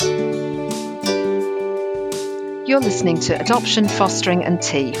You're listening to Adoption, Fostering and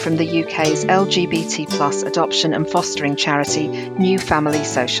Tea from the UK's LGBT plus adoption and fostering charity, New Family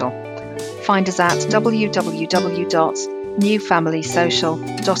Social. Find us at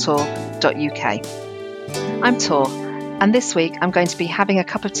www.newfamilysocial.org.uk. I'm Tor, and this week I'm going to be having a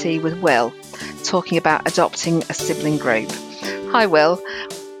cup of tea with Will, talking about adopting a sibling group. Hi Will.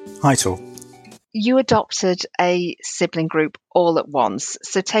 Hi Tor. You adopted a sibling group all at once.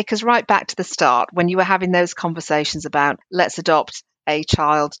 So take us right back to the start when you were having those conversations about let's adopt a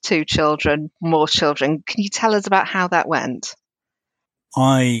child, two children, more children. Can you tell us about how that went?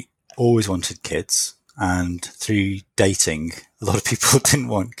 I always wanted kids, and through dating, a lot of people didn't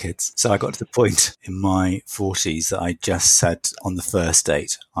want kids. So I got to the point in my 40s that I just said on the first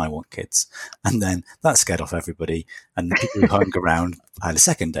date, I want kids. And then that scared off everybody, and the people who hung around I had a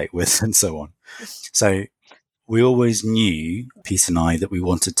second date with, and so on. So we always knew, Pete and I, that we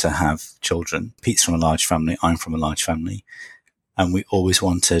wanted to have children. Pete's from a large family, I'm from a large family, and we always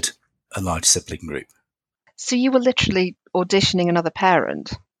wanted a large sibling group. So you were literally auditioning another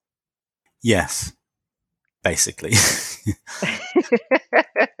parent? Yes, basically.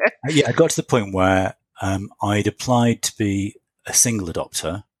 Yeah, I got to the point where I'd applied to be a single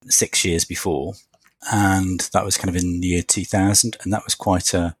adopter 6 years before, and that was kind of in the year 2000, and that was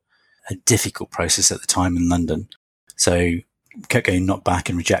quite a difficult process at the time in London. So kept getting knocked back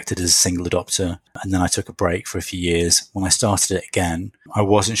and rejected as a single adopter. And then I took a break for a few years. When I started it again, I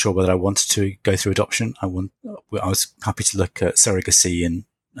wasn't sure whether I wanted to go through adoption. I was happy to look at surrogacy and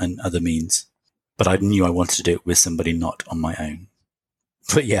other means, but I knew I wanted to do it with somebody, not on my own.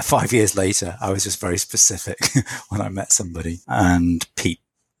 But yeah, 5 years later, I was just very specific when I met somebody, and Pete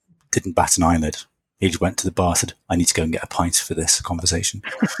didn't bat an eyelid. He just went to the bar and said, I need to go and get a pint for this conversation.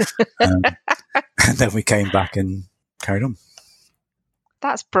 And then we came back and carried on.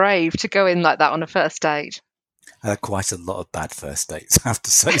 That's brave to go in like that on a first date. I had quite a lot of bad first dates, I have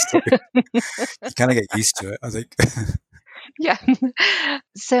to say. So you kind of get used to it, I think. Yeah.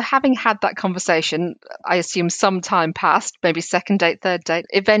 So having had that conversation, I assume some time passed, maybe second date, third date.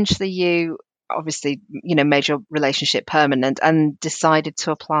 Eventually you obviously, made your relationship permanent and decided to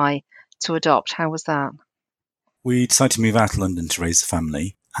apply to adopt. How was that? We decided to move out of London to raise a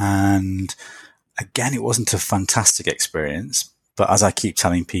family. And again, it wasn't a fantastic experience. But as I keep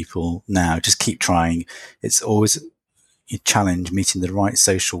telling people now, just keep trying. It's always a challenge meeting the right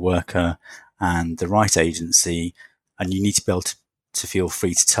social worker and the right agency. And you need to be able to feel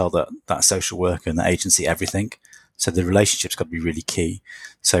free to tell that social worker and that agency everything. So the relationship's got to be really key.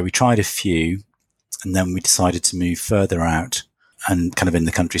 So we tried a few, and then we decided to move further out and kind of in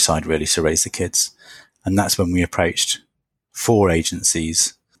the countryside really to raise the kids. And that's when we approached 4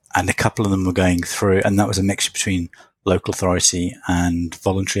 agencies, and a couple of them were going through, and that was a mixture between local authority and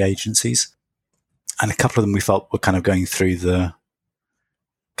voluntary agencies. And a couple of them we felt were kind of going through the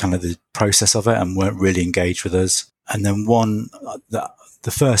process of it and weren't really engaged with us. And then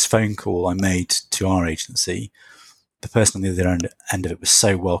the first phone call I made to our agency, the person on the other end of it was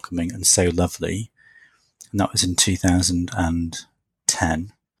so welcoming and so lovely. And that was in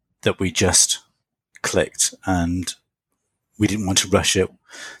 2010 that we just clicked, and we didn't want to rush it.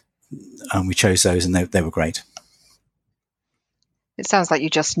 And we chose those, and they were great. It sounds like you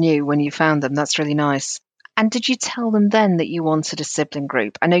just knew when you found them. That's really nice. And did you tell them then that you wanted a sibling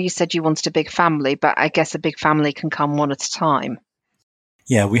group? I know you said you wanted a big family, but I guess a big family can come one at a time.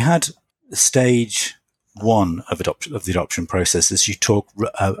 Yeah, we had stage 1 of the adoption process as you talk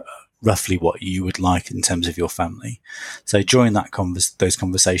roughly what you would like in terms of your family. So during those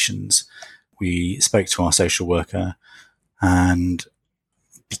conversations, we spoke to our social worker, and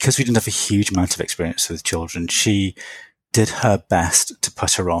because we didn't have a huge amount of experience with children, she did her best to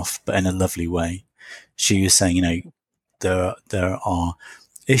put her off, but in a lovely way. She was saying, there are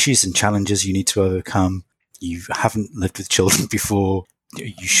issues and challenges you need to overcome. You haven't lived with children before. Are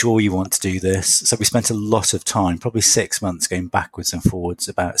you sure you want to do this? So we spent a lot of time, probably 6 months, going backwards and forwards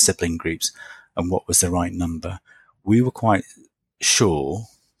about sibling groups and what was the right number. We were quite sure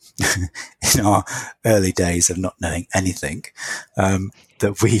in our early days of not knowing anything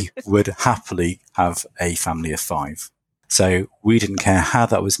that we would happily have a family of 5. So we didn't care how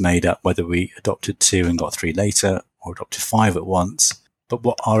that was made up, whether we adopted 2 and got 3 later or adopted 5 at once. But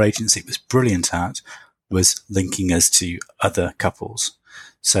what our agency was brilliant at was linking us to other couples.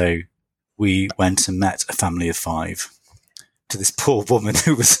 So we went and met a family of 5 to this poor woman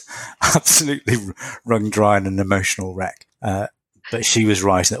who was absolutely wrung dry and an emotional wreck. But she was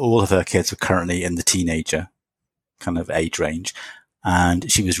right that all of her kids were currently in the teenager kind of age range,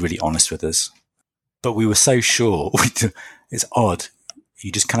 and she was really honest with us. But we were so sure. It's odd.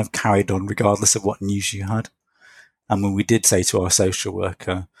 You just kind of carried on regardless of what news you had. And when we did say to our social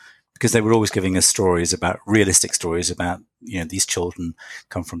worker, because they were always giving us stories about realistic stories about, these children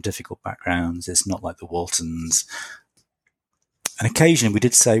come from difficult backgrounds. It's not like the Waltons. And occasionally we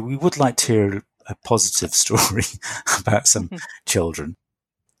did say we would like to hear a positive story about some children.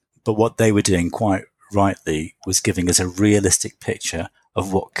 But what they were doing quite rightly was giving us a realistic picture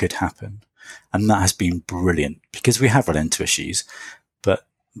of what could happen. And that has been brilliant because we have run into issues, but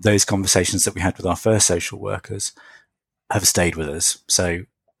those conversations that we had with our first social workers have stayed with us. So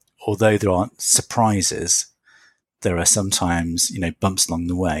although there aren't surprises, there are sometimes, bumps along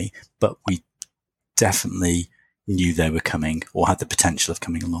the way, but we definitely knew they were coming or had the potential of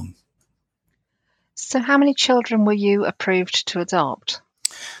coming along. So how many children were you approved to adopt?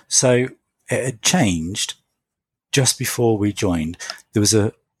 So it had changed just before we joined. There was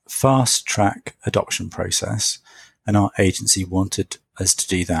a fast track adoption process and our agency wanted us to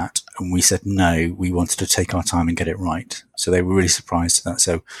do that. And we said, no, we wanted to take our time and get it right. So they were really surprised at that.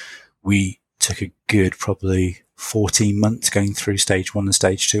 So we took a good probably 14 months going through stage 1 and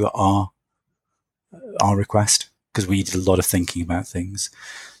stage 2 at our request because we did a lot of thinking about things.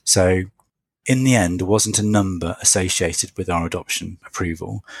 So in the end, there wasn't a number associated with our adoption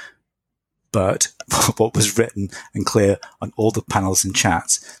approval, but what was written and clear on all the panels and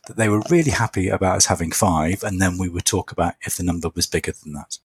chats that they were really happy about us having 5, and then we would talk about if the number was bigger than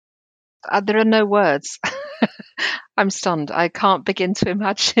that. There are no words. I'm stunned. I can't begin to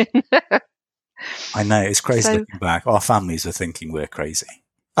imagine. I know, it's crazy looking back. Our families were thinking we're crazy.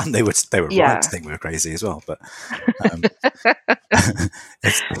 And they were right to think we were crazy as well, but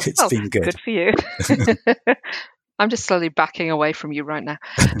it's been good. Good for you. I'm just slowly backing away from you right now.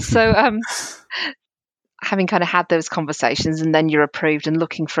 So having kind of had those conversations and then you're approved and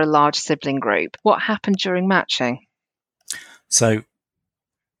looking for a large sibling group, what happened during matching? So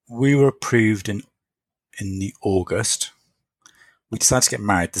we were approved in the August. We decided to get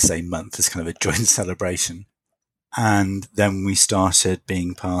married the same month as kind of a joint celebration. And then we started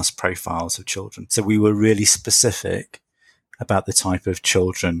being passed profiles of children. So we were really specific about the type of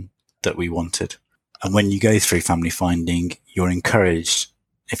children that we wanted. And when you go through family finding, you're encouraged,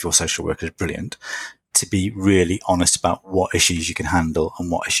 if your social worker is brilliant, to be really honest about what issues you can handle and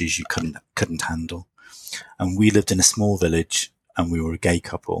what issues you couldn't handle. And we lived in a small village and we were a gay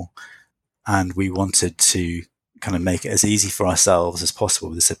couple. And we wanted to kind of make it as easy for ourselves as possible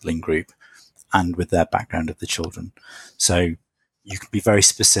with the sibling group and with their background of the children. So you can be very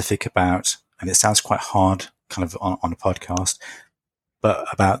specific about, and it sounds quite hard kind of on a podcast, but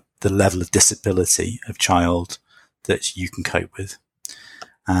about the level of disability of child that you can cope with.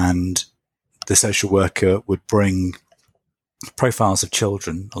 And the social worker would bring profiles of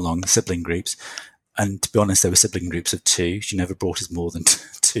children along, the sibling groups. And to be honest, there were sibling groups of 2. She never brought us more than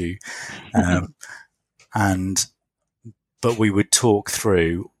 2. But we would talk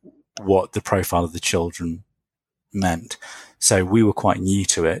through what the profile of the children meant. So we were quite new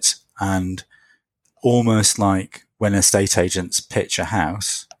to it, and almost like when estate agents pitch a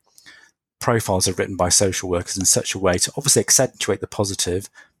house, profiles are written by social workers in such a way to obviously accentuate the positive,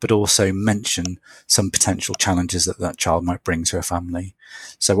 but also mention some potential challenges that child might bring to a family.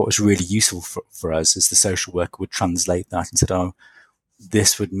 So what was really useful for us is the social worker would translate that and said, oh,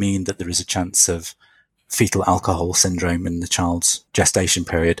 this would mean that there is a chance of fetal alcohol syndrome in the child's gestation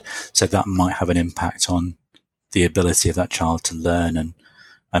period. So that might have an impact on the ability of that child to learn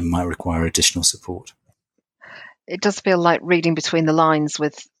and might require additional support. It does feel like reading between the lines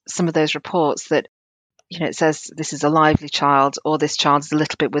with some of those reports that, it says this is a lively child or this child is a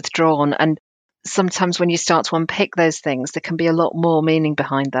little bit withdrawn. And sometimes when you start to unpick those things, there can be a lot more meaning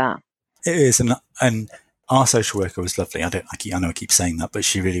behind that. It is. And our social worker was lovely. I know I keep saying that, but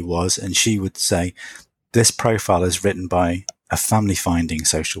she really was. And she would say, this profile is written by a family finding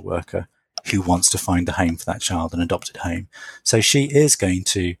social worker who wants to find a home for that child, an adopted home. So she is going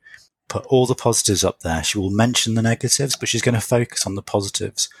to put all the positives up there. She will mention the negatives, but she's going to focus on the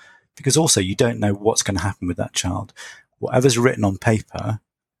positives because also you don't know what's going to happen with that child. Whatever's written on paper,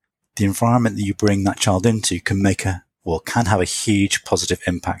 the environment that you bring that child into can have a huge positive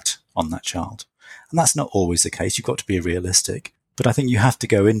impact on that child. And that's not always the case. You've got to be realistic. But I think you have to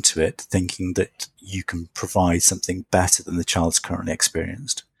go into it thinking that you can provide something better than the child's currently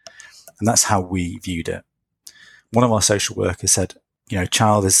experienced. And that's how we viewed it. One of our social workers said,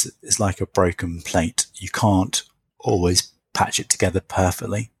 child is like a broken plate. You can't always patch it together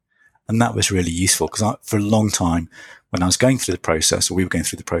perfectly. And that was really useful because for a long time, when I was going through the process, or we were going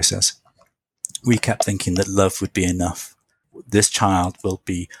through the process, we kept thinking that love would be enough. This child will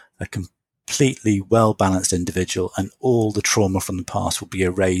be a completely well-balanced individual and all the trauma from the past will be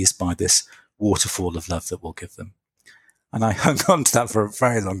erased by this waterfall of love that we'll give them. And I hung on to that for a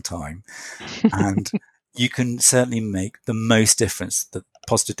very long time. And you can certainly make the most difference, the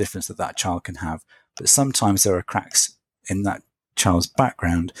positive difference that child can have. But sometimes there are cracks in that child's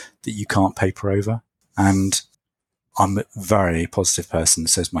background that you can't paper over. And I'm a very positive person,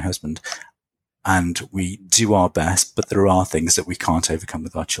 so is my husband. And we do our best, but there are things that we can't overcome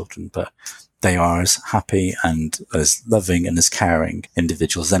with our children. But they are as happy and as loving and as caring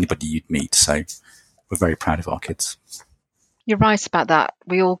individuals as anybody you'd meet. So we're very proud of our kids. You're right about that.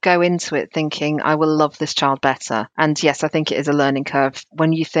 We all go into it thinking, I will love this child better. And yes, I think it is a learning curve.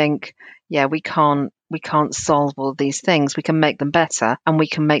 When you think, yeah, we can't solve all these things. We can make them better and we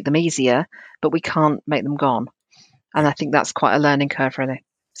can make them easier, but we can't make them gone. And I think that's quite a learning curve, really.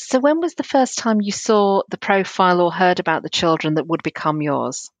 So when was the first time you saw the profile or heard about the children that would become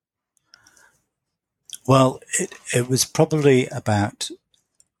yours? Well, it was probably about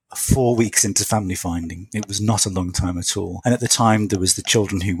 4 weeks into family finding. It was not a long time at all. And at the time, there was the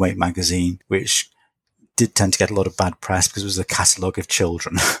Children Who Wait magazine, which did tend to get a lot of bad press because it was a catalogue of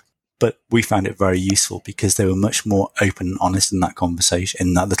children. But we found it very useful because they were much more open and honest in that conversation,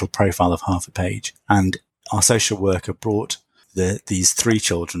 in that little profile of half a page. And our social worker brought these 3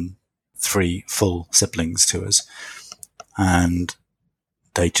 children, 3 full siblings to us. And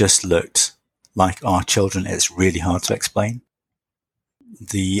they just looked like our children. It's really hard to explain.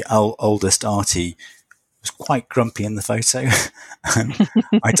 The oldest, Artie, was quite grumpy in the photo. And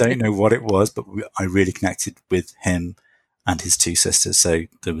I don't know what it was, but I really connected with him and his 2 sisters. So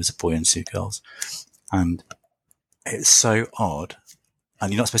there was a boy and 2 girls. And it's so odd.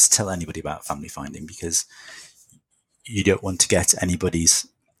 And you're not supposed to tell anybody about family finding because you don't want to get anybody's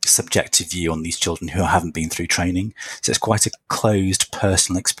subjective view on these children who haven't been through training. So it's quite a closed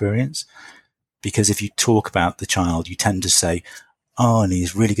personal experience. Because if you talk about the child, you tend to say, oh, and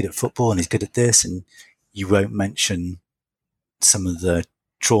he's really good at football and he's good at this. And you won't mention some of the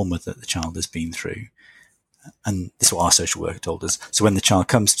trauma that the child has been through. And this is what our social worker told us. So when the child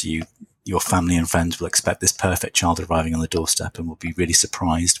comes to you, your family and friends will expect this perfect child arriving on the doorstep and will be really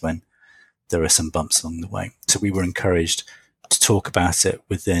surprised when there are some bumps along the way. So we were encouraged to talk about it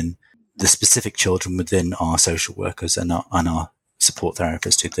within the specific children within our social workers and our support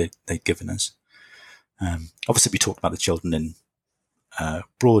therapists who they'd given us. Obviously, we talked about the children in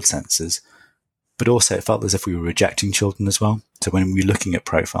broad senses, but also it felt as if we were rejecting children as well. So when we were looking at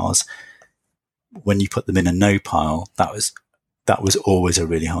profiles, when you put them in a no pile, that was always a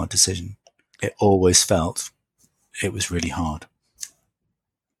really hard decision. It always felt it was really hard.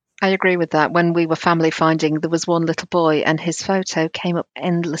 I agree with that. When we were family finding, there was one little boy and his photo came up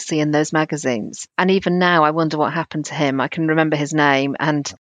endlessly in those magazines. And even now, I wonder what happened to him. I can remember his name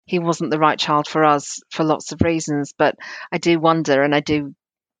and he wasn't the right child for us for lots of reasons. But I do wonder and I do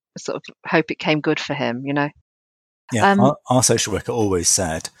sort of hope it came good for him, you know? Yeah, our social worker always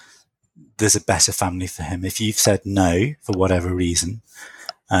said, there's a better family for him. If you've said no for whatever reason,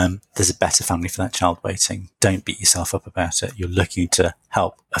 there's a better family for that child waiting. Don't beat yourself up about it. You're looking to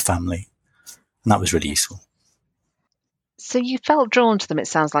help a family. And that was really useful. So you felt drawn to them, it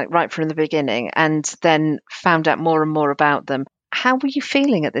sounds like, right from the beginning, and then found out more and more about them. How were you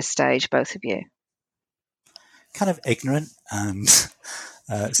feeling at this stage, both of you? Kind of ignorant and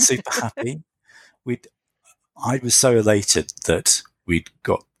super happy. I was so elated that we'd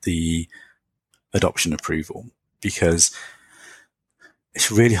got the adoption approval because it's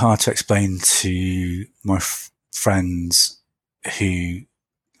really hard to explain to my friends who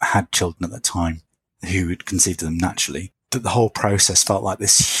had children at the time, who had conceived them naturally, that the whole process felt like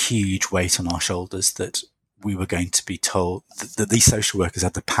this huge weight on our shoulders that we were going to be told that these social workers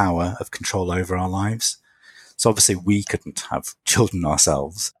had the power of control over our lives. So obviously we couldn't have children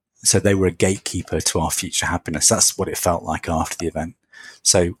ourselves. So they were a gatekeeper to our future happiness. That's what it felt like after the event.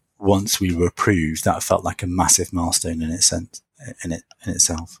 So once we were approved, that felt like a massive milestone in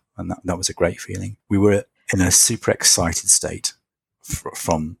itself. And that was a great feeling. We were in a super excited state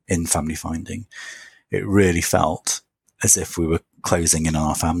in family finding. It really felt as if we were closing in on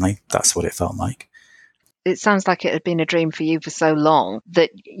our family. That's what it felt like. It sounds like it had been a dream for you for so long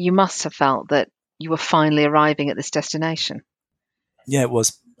that you must have felt that you were finally arriving at this destination. Yeah, it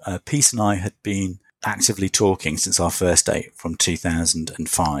was. Peace and I had been actively talking since our first date from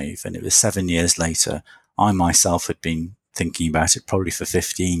 2005, and it was 7 years later. I myself had been thinking about it probably for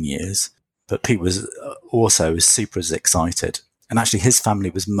 15 years, but Pete was also super excited. And actually his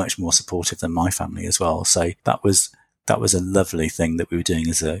family was much more supportive than my family as well. So that was a lovely thing that we were doing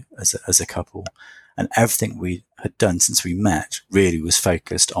as a couple. And everything we had done since we met really was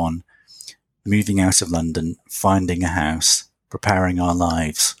focused on moving out of London, finding a house, preparing our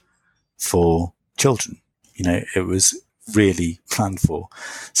lives for children. You know, it was really planned for.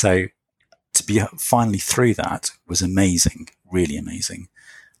 So to be finally through that was amazing, really amazing.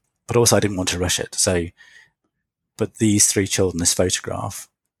 But also I didn't want to rush it. But these 3 children, this photograph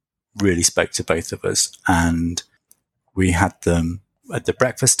really spoke to both of us. And we had them at the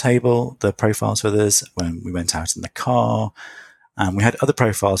breakfast table, the profiles with us, when we went out in the car. And we had other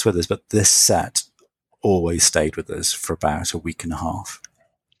profiles with us, but this set always stayed with us for about a week and a half.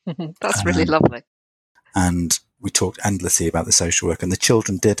 That's really lovely. And we talked endlessly about the social work. And the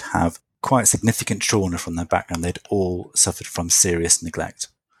children did have quite significant trauma from their background. They'd all suffered from serious neglect.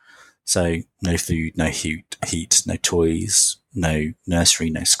 So no food, no heat, no toys, no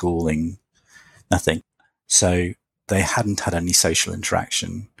nursery, no schooling, nothing. So they hadn't had any social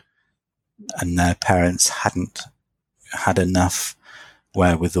interaction, and their parents hadn't had enough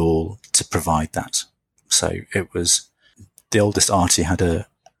wherewithal to provide that. So it was, the oldest Artie had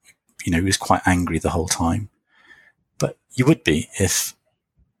he was quite angry the whole time. But you would be if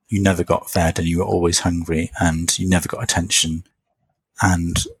you never got fed and you were always hungry and you never got attention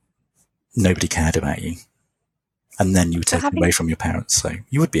and nobody cared about you. And then you were taken away from your parents. So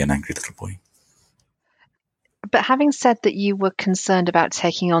you would be an angry little boy. But having said that you were concerned about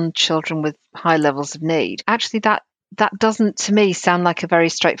taking on children with high levels of need, actually that doesn't, to me, sound like a very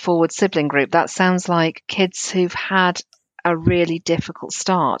straightforward sibling group. That sounds like kids who've had a really difficult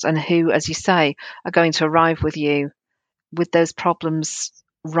start and who, as you say, are going to arrive with you with those problems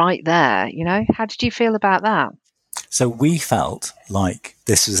right there. How did you feel about that? So we felt like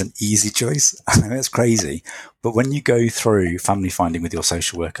this was an easy choice. I know it's crazy, but when you go through family finding with your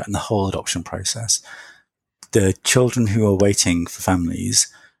social worker and the whole adoption process, the children who are waiting for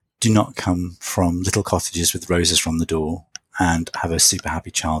families do not come from little cottages with roses from the door and have a super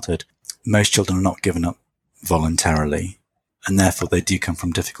happy childhood. Most children are not given up voluntarily, and therefore they do come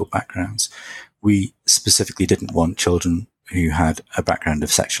from difficult backgrounds. We specifically didn't want children who had a background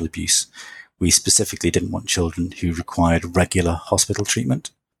of sexual abuse. We specifically didn't want children who required regular hospital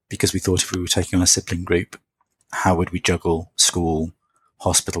treatment, because we thought if we were taking on a sibling group, how would we juggle school,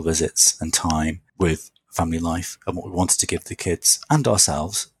 hospital visits and time with family life? And what we wanted to give the kids and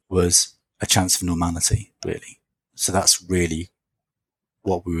ourselves was a chance for normality, really. So that's really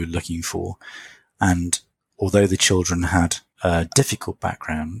what we were looking for. And although the children had a difficult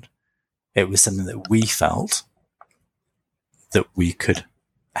background, it was something that we felt that we could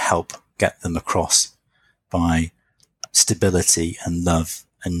help get them across by stability and love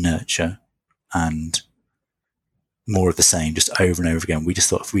and nurture and more of the same, just over and over again. We just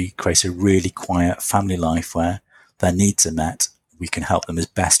thought if we create a really quiet family life where their needs are met, we can help them as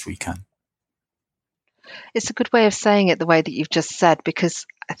best we can. It's a good way of saying it the way that you've just said, because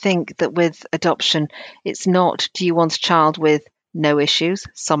I think that with adoption, it's not, do you want a child with no issues,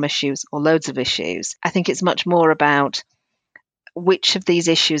 some issues, or loads of issues? I think it's much more about which of these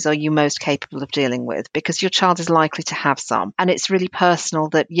issues are you most capable of dealing with, because your child is likely to have some. And it's really personal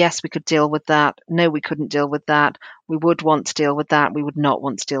that, yes, we could deal with that. No, we couldn't deal with that. We would want to deal with that. We would not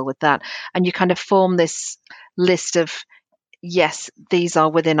want to deal with that. And you kind of form this list of, yes, these are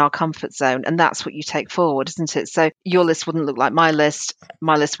within our comfort zone. And that's what you take forward, isn't it? So your list wouldn't look like my list.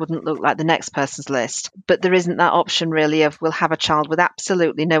 My list wouldn't look like the next person's list. But there isn't that option really of, we'll have a child with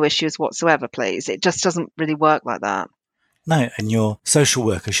absolutely no issues whatsoever, please. It just doesn't really work like that. No, and your social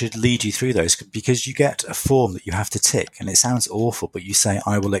worker should lead you through those, because you get a form that you have to tick, and it sounds awful, but you say,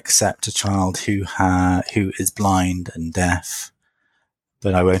 I will accept a child who is blind and deaf,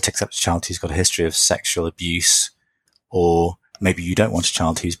 but I won't accept a child who's got a history of sexual abuse, or maybe you don't want a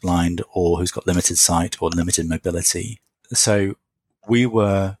child who's blind or who's got limited sight or limited mobility. So we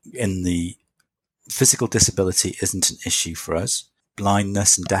were in the physical disability isn't an issue for us.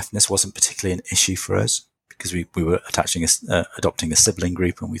 Blindness and deafness wasn't particularly an issue for us, because we were adopting a sibling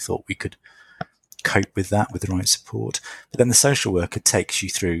group, and we thought we could cope with that with the right support. But then the social worker takes you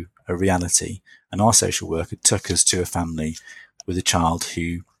through a reality, and our social worker took us to a family with a child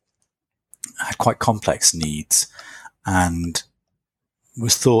who had quite complex needs and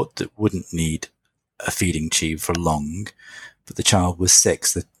was thought that wouldn't need a feeding tube for long, but the child was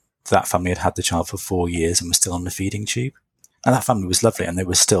 6. That family had had the child for 4 years and was still on the feeding tube. And that family was lovely, and they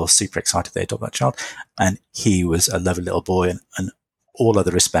were still super excited they adopted that child. And he was a lovely little boy, and all other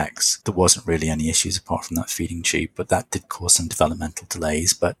respects, there wasn't really any issues apart from that feeding tube, but that did cause some developmental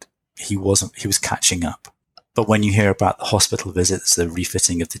delays, but he was catching up. But when you hear about the hospital visits, the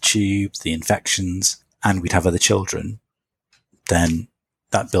refitting of the tube, the infections, and we'd have other children, then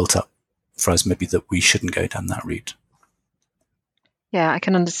that built up for us maybe that we shouldn't go down that route. Yeah, I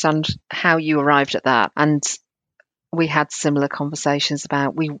can understand how you arrived at that. And we had similar conversations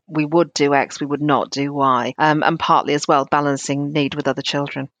about we would do X, we would not do Y, and partly as well balancing need with other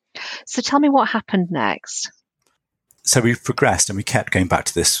children. So tell me what happened next. So we progressed and we kept going back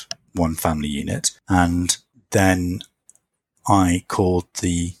to this one family unit, and then I called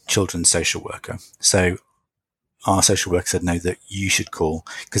the children's social worker. So our social worker said, no, that you should call,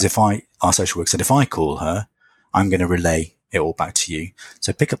 because our social worker said, if I call her, I'm going to relay it all back to you.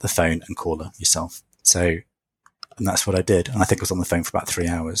 So pick up the phone and call her yourself. And that's what I did. And I think I was on the phone for about 3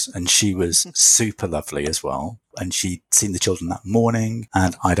 hours, and she was super lovely as well. And she'd seen the children that morning,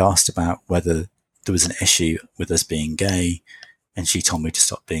 and I'd asked about whether there was an issue with us being gay. And she told me to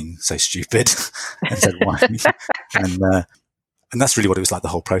stop being so stupid and said, why? And that's really what it was like, the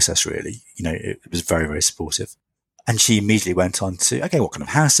whole process, really. You know, it was very, very supportive. And she immediately went on to, okay, what kind of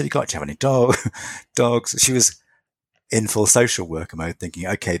house have you got? Do you have any dogs? She was in full social worker mode, thinking,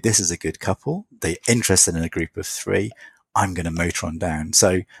 okay, this is a good couple. They're interested in a group of 3. I'm going to motor on down.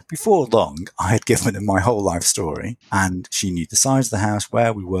 So before long, I had given her my whole life story, and she knew the size of the house,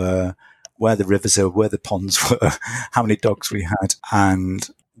 where we were, where the rivers were, where the ponds were, how many dogs we had. And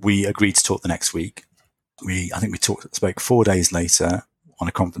we agreed to talk the next week. I think we spoke 4 days later on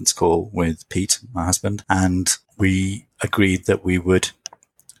a conference call with Pete, my husband, and we agreed that we would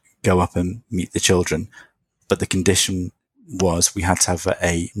go up and meet the children. But the condition was we had to have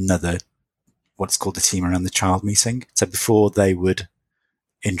another, what's called the team around the child meeting. So before they would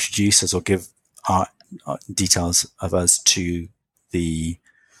introduce us or give our details of us to the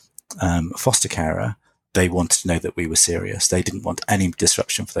foster carer, they wanted to know that we were serious. They didn't want any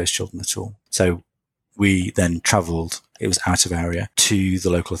disruption for those children at all. So we then travelled, it was out of area, to the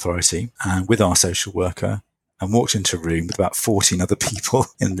local authority and with our social worker, and walked into a room with about 14 other people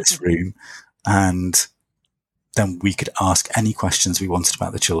in this room. And then we could ask any questions we wanted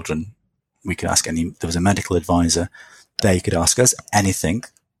about the children. We could ask there was a medical advisor. They could ask us anything,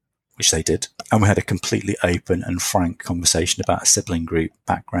 which they did. And we had a completely open and frank conversation about sibling group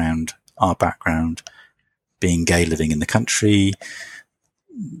background, our background, being gay, living in the country,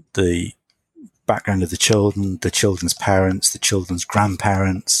 the background of the children, the children's parents, the children's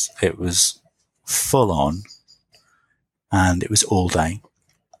grandparents. It was full on, and it was all day.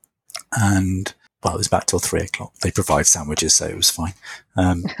 And well, it was back till 3 o'clock. They provide sandwiches, so it was fine.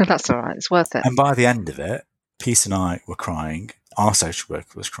 That's all right. It's worth it. And by the end of it, Peace and I were crying. Our social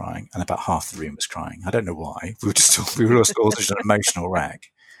worker was crying, and about half the room was crying. I don't know why. We were all such an emotional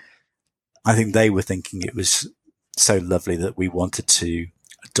wreck. I think they were thinking it was so lovely that we wanted to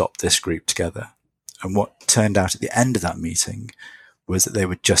adopt this group together. And what turned out at the end of that meeting was that they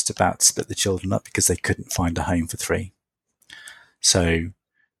were just about to split the children up because they couldn't find a home for 3. So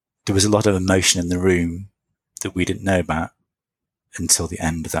there was a lot of emotion in the room that we didn't know about until the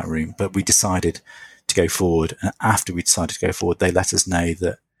end of that room. But we decided to go forward. And after we decided to go forward, they let us know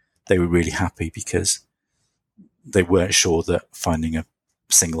that they were really happy because they weren't sure that finding a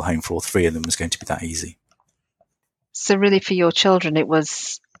single home for all 3 of them was going to be that easy. So really for your children, it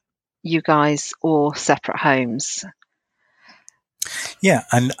was you guys or separate homes? Yeah.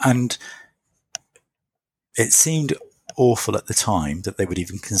 And it seemed awful at the time that they would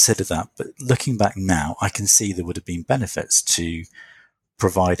even consider that. But looking back now, I can see there would have been benefits to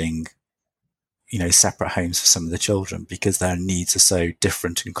providing, separate homes for some of the children because their needs are so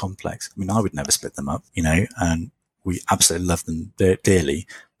different and complex. I mean, I would never split them up, and we absolutely love them dearly.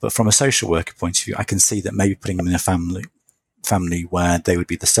 But from a social worker point of view, I can see that maybe putting them in a family where they would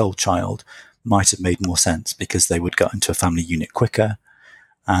be the sole child might have made more sense because they would get into a family unit quicker.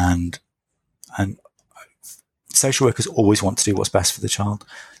 And social workers always want to do what's best for the child,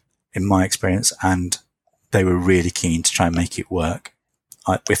 in my experience, and they were really keen to try and make it work.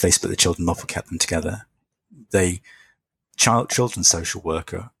 If they split the children up or kept them together, children's social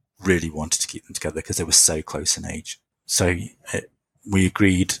worker really wanted to keep them together because they were so close in age. So we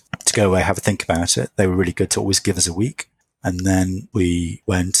agreed to go away, have a think about it. They were really good to always give us a week. And then we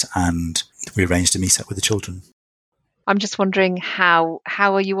went and we arranged a meet up with the children. I'm just wondering, how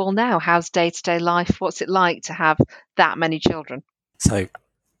are you all now? How's day-to-day life? What's it like to have that many children? So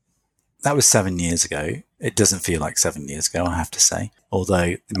that was 7 years ago. It doesn't feel like 7 years ago, I have to say,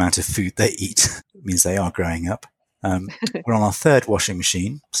 although the amount of food they eat means they are growing up. We're on our 3rd washing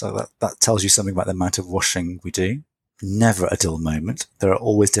machine, so that tells you something about the amount of washing we do. Never a dull moment. There are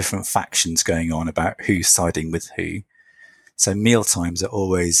always different factions going on about who's siding with who. So meal times are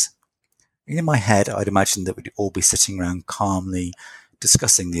always, in my head, I'd imagine that we'd all be sitting around calmly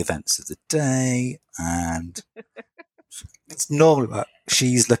discussing the events of the day, and it's normal about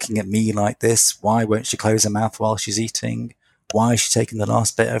she's looking at me like this. Why won't she close her mouth while she's eating? Why is she taking the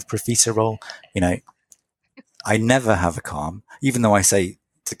last bit of profiterole? I never have a calm, even though I say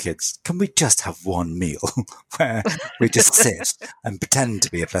to kids, can we just have one meal where we just sit and pretend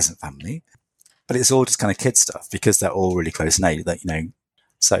to be a pleasant family? But it's all just kind of kid stuff because they're all really close in age. That, you know,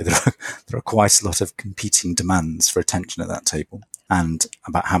 so there are quite a lot of competing demands for attention at that table, and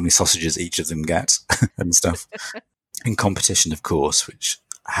about how many sausages each of them get and stuff. And competition, of course, which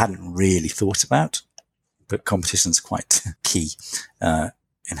I hadn't really thought about, but competition's quite key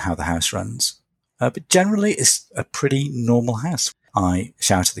in how the house runs. But generally, it's a pretty normal house. I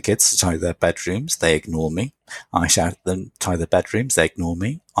shout at the kids to tidy their bedrooms. They ignore me. I shout at them to tidy their bedrooms. They ignore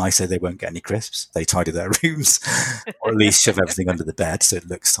me. I say they won't get any crisps. They tidy their rooms, or at least shove everything under the bed so it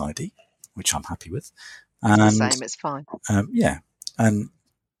looks tidy, which I'm happy with. And, it's the same. It's fine. Yeah. And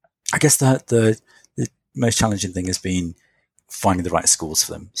I guess the most challenging thing has been finding the right schools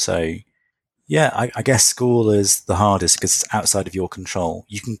for them. So, yeah, I guess school is the hardest because it's outside of your control.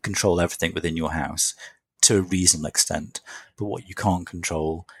 You can control everything within your house to a reasonable extent, but what you can't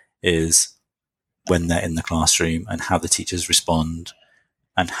control is when they're in the classroom and how the teachers respond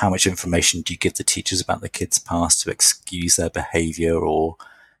and how much information do you give the teachers about the kids' past to excuse their behaviour or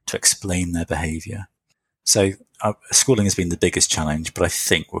to explain their behaviour. So schooling has been the biggest challenge, but I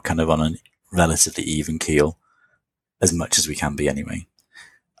think we're kind of on a relatively even keel, as much as we can be anyway.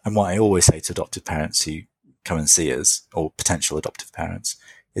 And what I always say to adoptive parents who come and see us, or potential adoptive parents,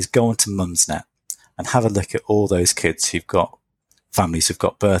 is go onto Mumsnet and have a look at all those kids who've got families who've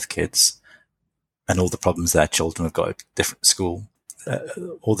got birth kids and all the problems their children have got at different school,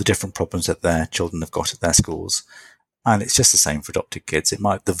 all the different problems that their children have got at their schools. And it's just the same for adopted kids.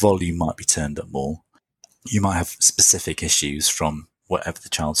 The volume might be turned up more. You might have specific issues from whatever the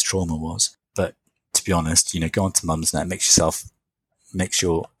child's trauma was. But to be honest, go onto Mumsnet, makes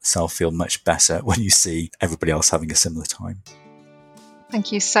yourself feel much better when you see everybody else having a similar time.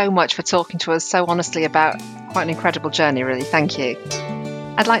 Thank you so much for talking to us so honestly about quite an incredible journey, really. Thank you.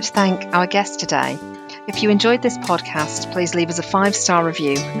 I'd like to thank our guest today. If you enjoyed this podcast, please leave us a 5-star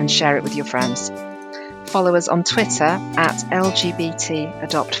review and share it with your friends. Follow us on Twitter at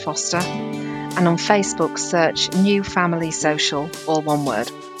LGBTAdoptFoster, and on Facebook search New Family Social, all one word.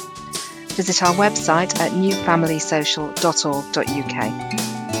 Visit our website at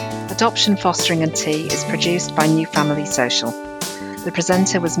newfamilysocial.org.uk. Adoption, Fostering and Tea is produced by New Family Social. The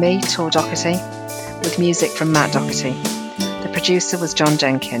presenter was me, Tor Doherty, with music from Matt Doherty. The producer was John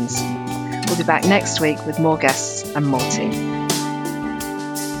Jenkins. We'll be back next week with more guests and more tea.